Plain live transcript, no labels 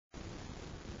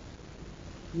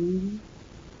Sweetie,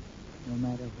 no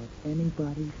matter what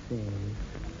anybody says,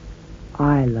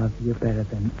 I love you better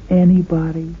than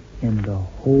anybody in the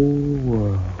whole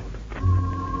world.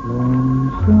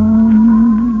 Lonesome,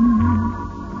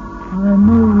 I'm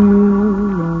a real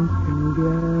lonesome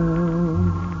gal.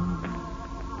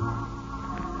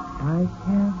 I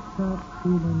can't stop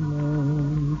feeling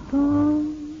lonesome.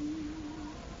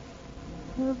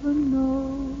 Heaven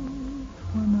knows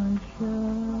when I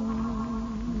shall.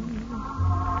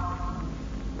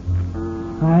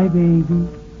 Hi, baby.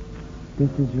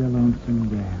 This is your Lonesome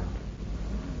Gal.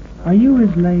 Are you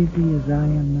as lazy as I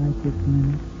am right this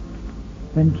minute?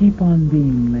 Then keep on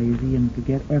being lazy and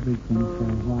forget everything for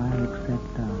a while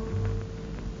except us.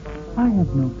 I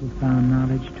have no profound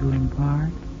knowledge to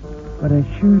impart, but I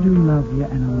sure do love you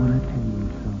and I want to tell you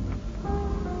so.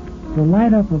 So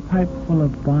light up a pipe full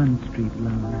of Bond Street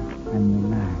lovers and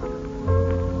relax.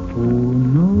 Oh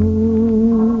no,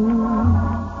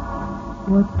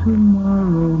 what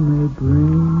tomorrow may bring.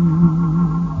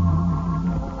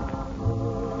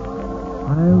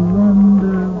 I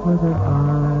wonder whether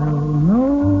I'll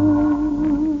know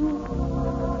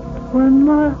when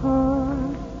my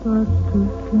heart starts to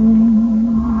sing.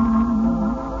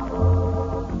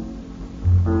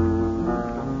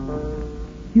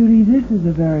 Judy, this is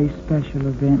a very special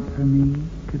event for me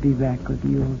to be back with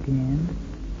you again.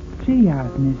 Gee,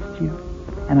 I've missed you,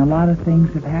 and a lot of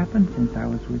things have happened since I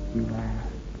was with you last.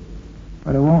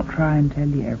 But I won't try and tell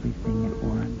you everything at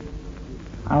once.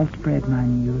 I'll spread my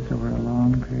news over a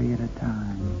long period of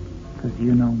time, because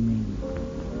you know me.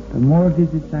 The more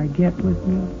visits I get with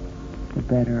you, the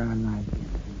better I like it.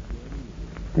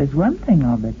 There's one thing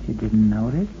I'll bet you didn't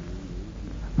notice.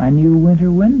 My new winter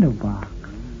window box.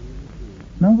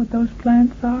 Know what those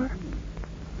plants are?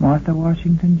 Martha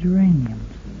Washington geraniums.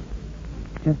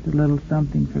 Just a little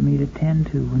something for me to tend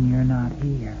to when you're not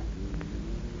here.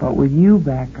 But with you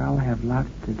back, I'll have lots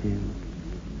to do.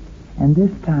 And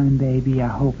this time, baby, I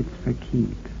hope it's for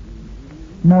keeps.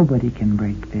 Nobody can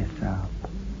break this up.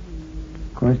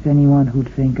 Of course, anyone who'd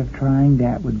think of trying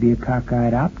that would be a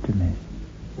cockeyed optimist.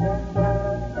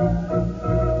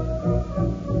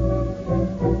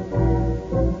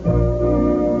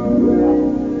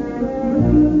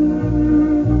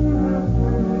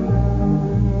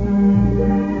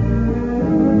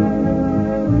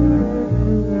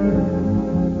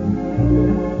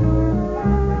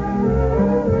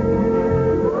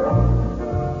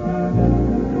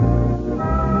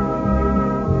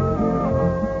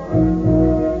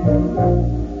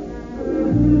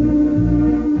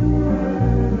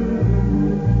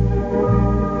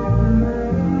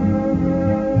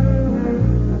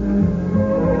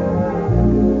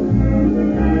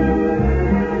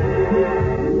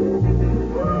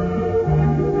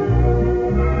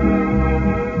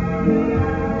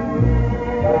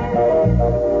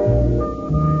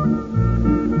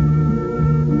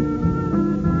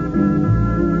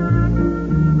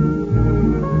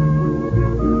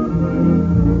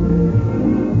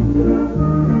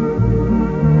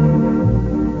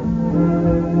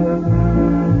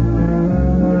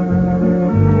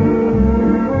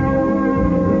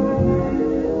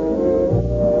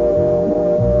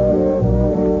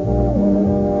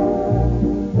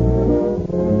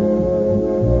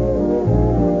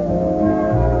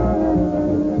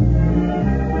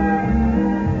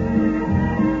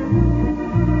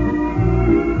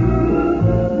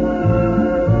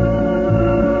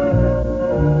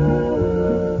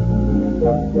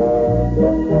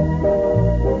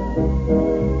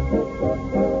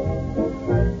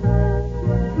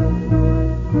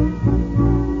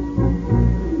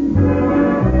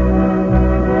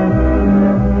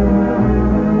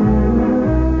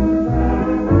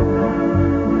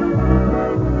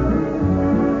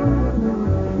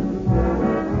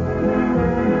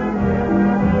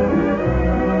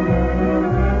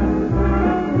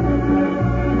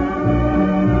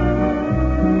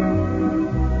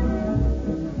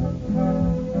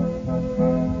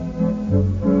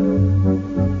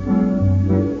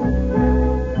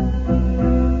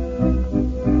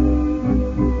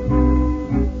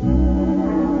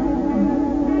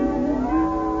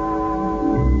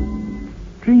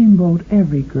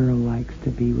 Every girl likes to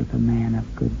be with a man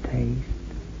of good taste,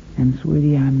 and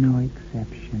sweetie, I'm no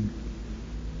exception.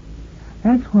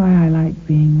 That's why I like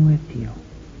being with you.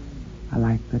 I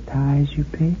like the ties you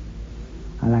pick,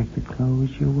 I like the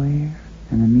clothes you wear,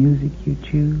 and the music you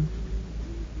choose,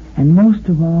 and most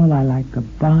of all, I like the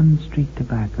Bond Street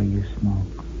tobacco you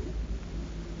smoke.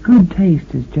 Good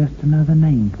taste is just another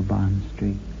name for Bond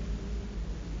Street.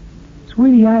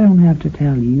 Sweetie, I don't have to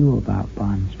tell you about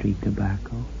Bond Street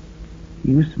tobacco.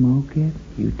 You smoke it,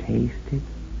 you taste it,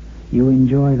 You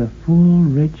enjoy the full,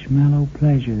 rich, mellow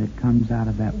pleasure that comes out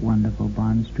of that wonderful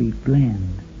Bond Street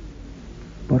blend.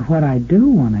 But what I do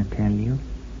want to tell you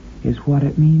is what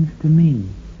it means to me,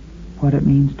 what it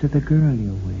means to the girl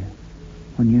you're with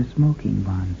when you're smoking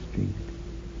Bond Street.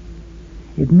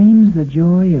 It means the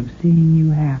joy of seeing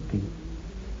you happy.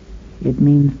 It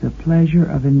means the pleasure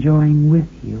of enjoying with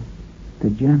you the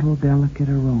gentle, delicate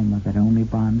aroma that only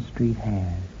Bond Street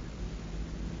has.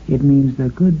 It means the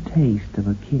good taste of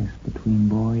a kiss between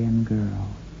boy and girl.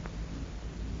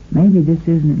 Maybe this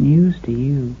isn't news to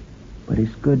you, but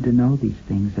it's good to know these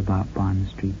things about Bond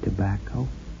Street tobacco.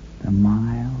 The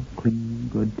mild, clean,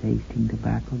 good-tasting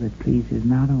tobacco that pleases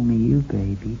not only you,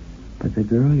 baby, but the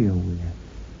girl you're with.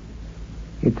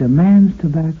 It's a man's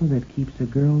tobacco that keeps a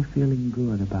girl feeling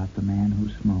good about the man who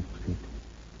smokes it.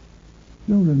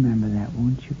 You'll remember that,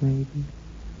 won't you, baby?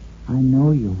 I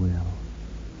know you will.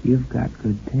 You've got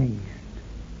good taste.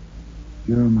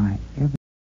 You're my everything.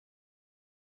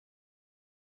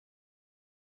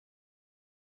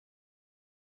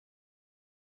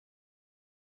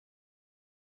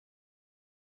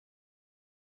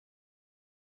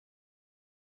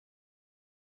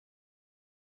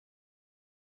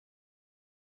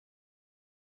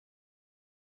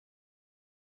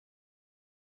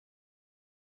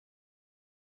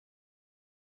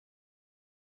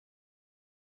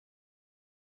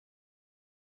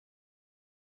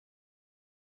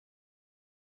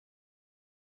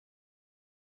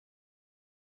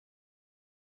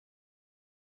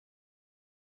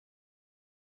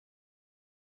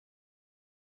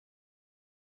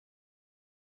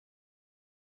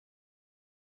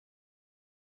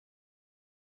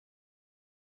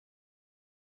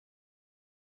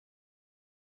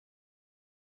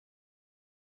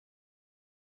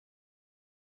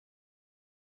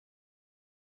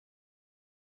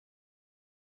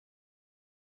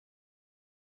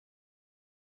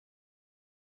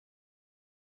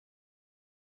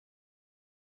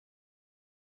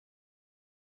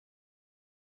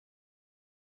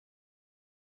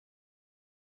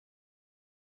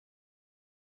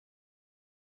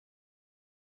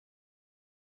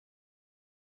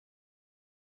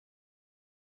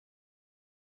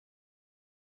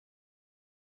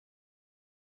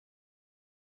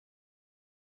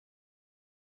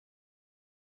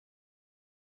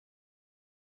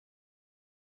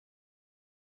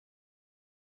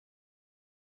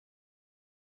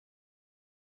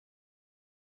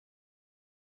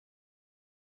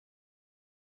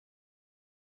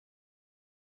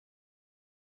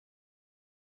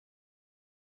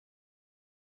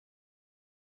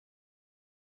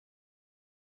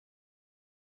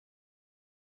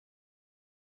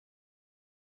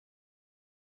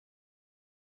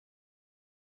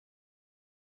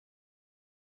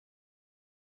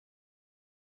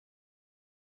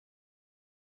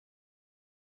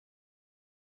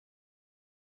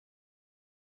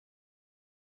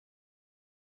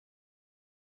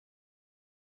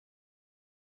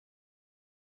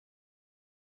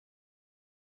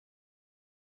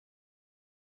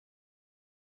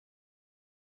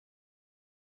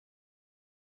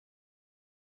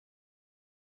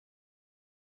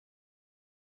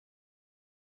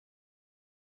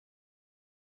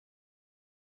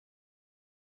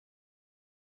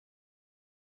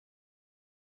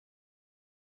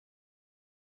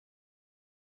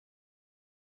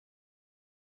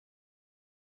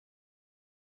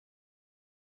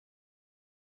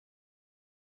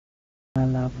 I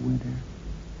love winter,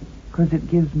 'cause it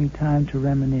gives me time to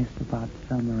reminisce about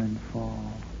summer and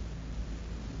fall.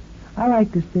 I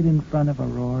like to sit in front of a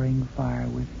roaring fire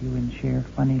with you and share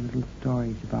funny little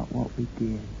stories about what we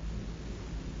did.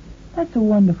 That's a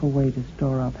wonderful way to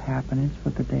store up happiness for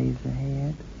the days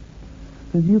ahead,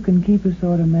 'cause you can keep a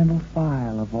sort of mental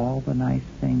file of all the nice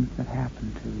things that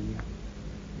happened to you.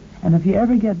 And if you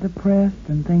ever get depressed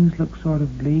and things look sort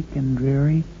of bleak and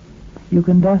dreary, you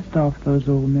can dust off those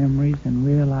old memories and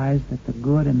realize that the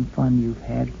good and fun you've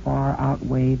had far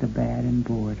outweigh the bad and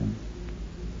boredom.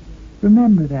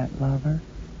 Remember that, lover,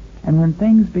 and when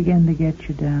things begin to get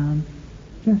you down,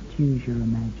 just use your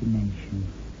imagination.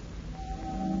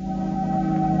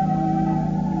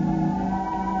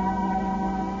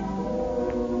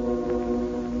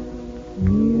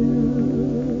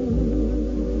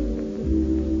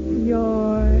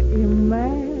 Your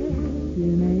imagination,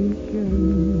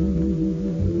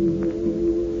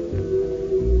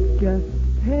 just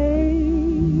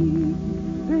take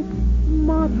this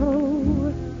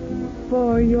motto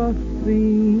for your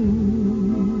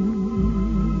theme,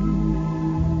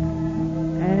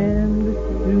 and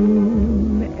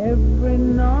soon every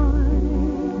night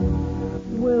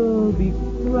will be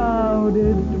crowded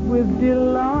clouded with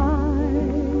delight,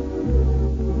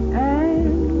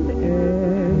 and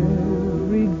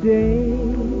every day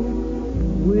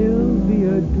will be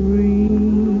a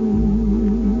dream.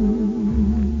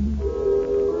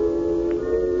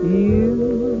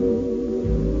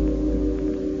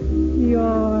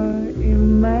 Your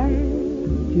imagination,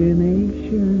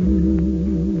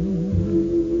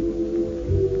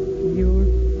 you'll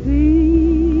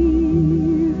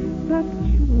see such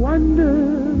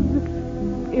wonders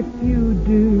if you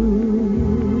do.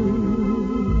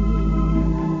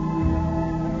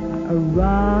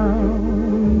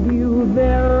 Around you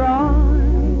there are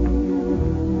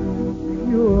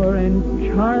pure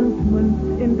enchantments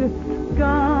in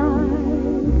disguise,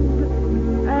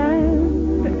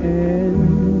 and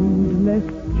endless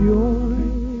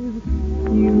joys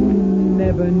you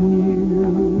never knew.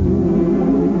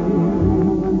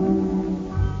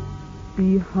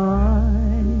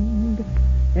 Behind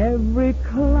every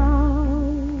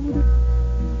cloud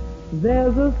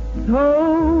there's a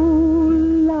so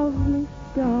lovely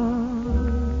star.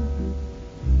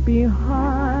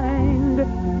 Behind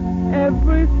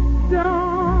every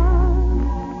star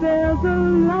there's a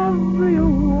lovelier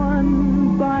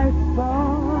one by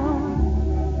far.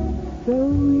 So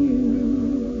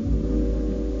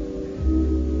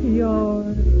your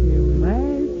imagination,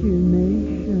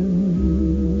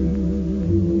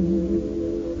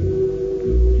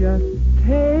 just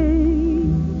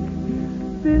take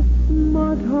this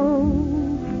motto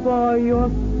for your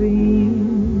theme,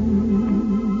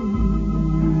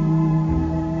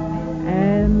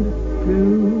 and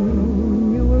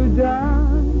soon you will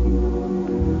dance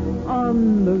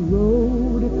on the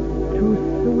road to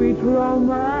sweet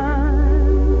romance.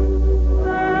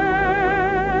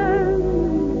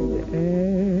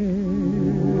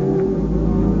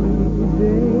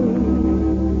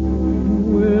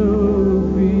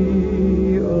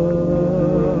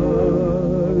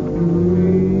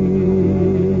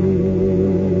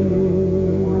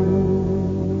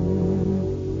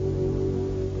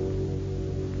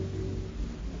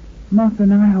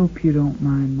 Muffin, I hope you don't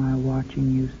mind my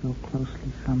watching you so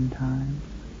closely sometimes.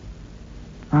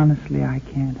 Honestly, I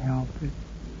can't help it.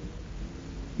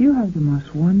 You have the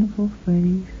most wonderful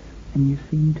face, and you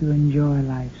seem to enjoy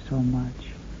life so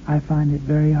much. I find it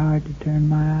very hard to turn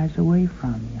my eyes away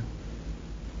from you,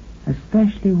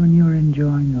 especially when you're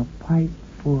enjoying a pipe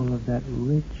full of that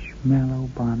rich, mellow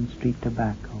Bond Street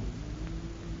tobacco.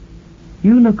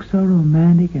 You look so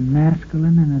romantic and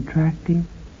masculine and attractive.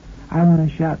 I want to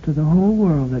shout to the whole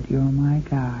world that you're my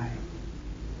guy,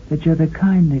 that you're the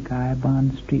kind of guy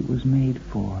Bond Street was made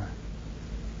for.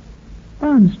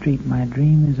 Bond Street, my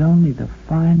dream, is only the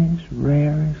finest,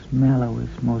 rarest,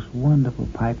 mellowest, most wonderful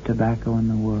pipe tobacco in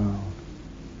the world.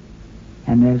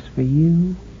 And as for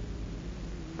you,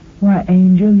 why,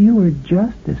 Angel, you are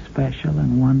just as special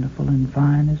and wonderful and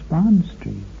fine as Bond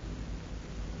Street.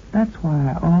 That's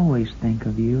why I always think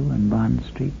of you and Bond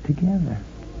Street together.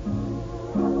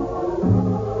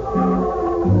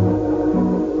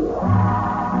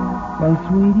 Well,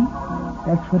 sweetie,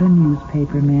 that's what a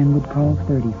newspaper man would call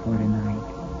 30 for tonight.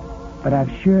 But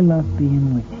I've sure loved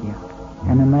being with you.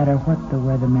 And no matter what the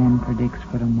weatherman predicts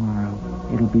for tomorrow,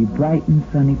 it'll be bright and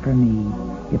sunny for me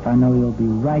if I know you'll be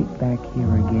right back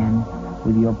here again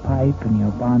with your pipe and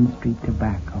your Bond Street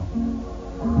tobacco.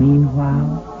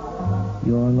 Meanwhile,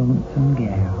 your Lonesome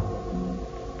Gal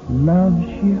loves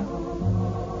you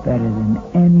better than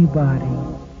anybody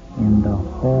in the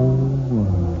whole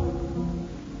world.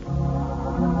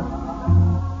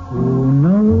 Who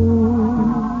knows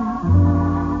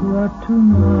what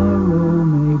tomorrow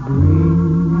may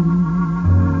bring?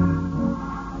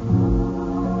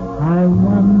 I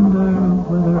wonder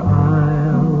whether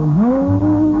I'll know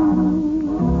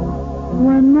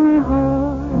when my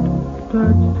heart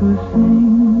starts to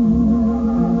sing.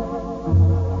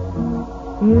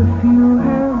 If you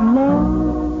have love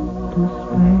to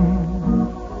spare,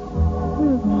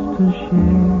 lips to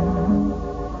share,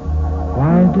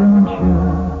 why don't you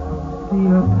be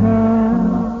a pal?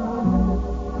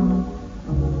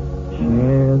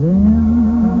 Share them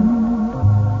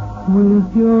with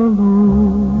your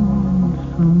lonesome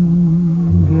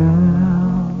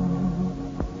gal.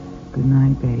 Good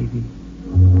night, baby.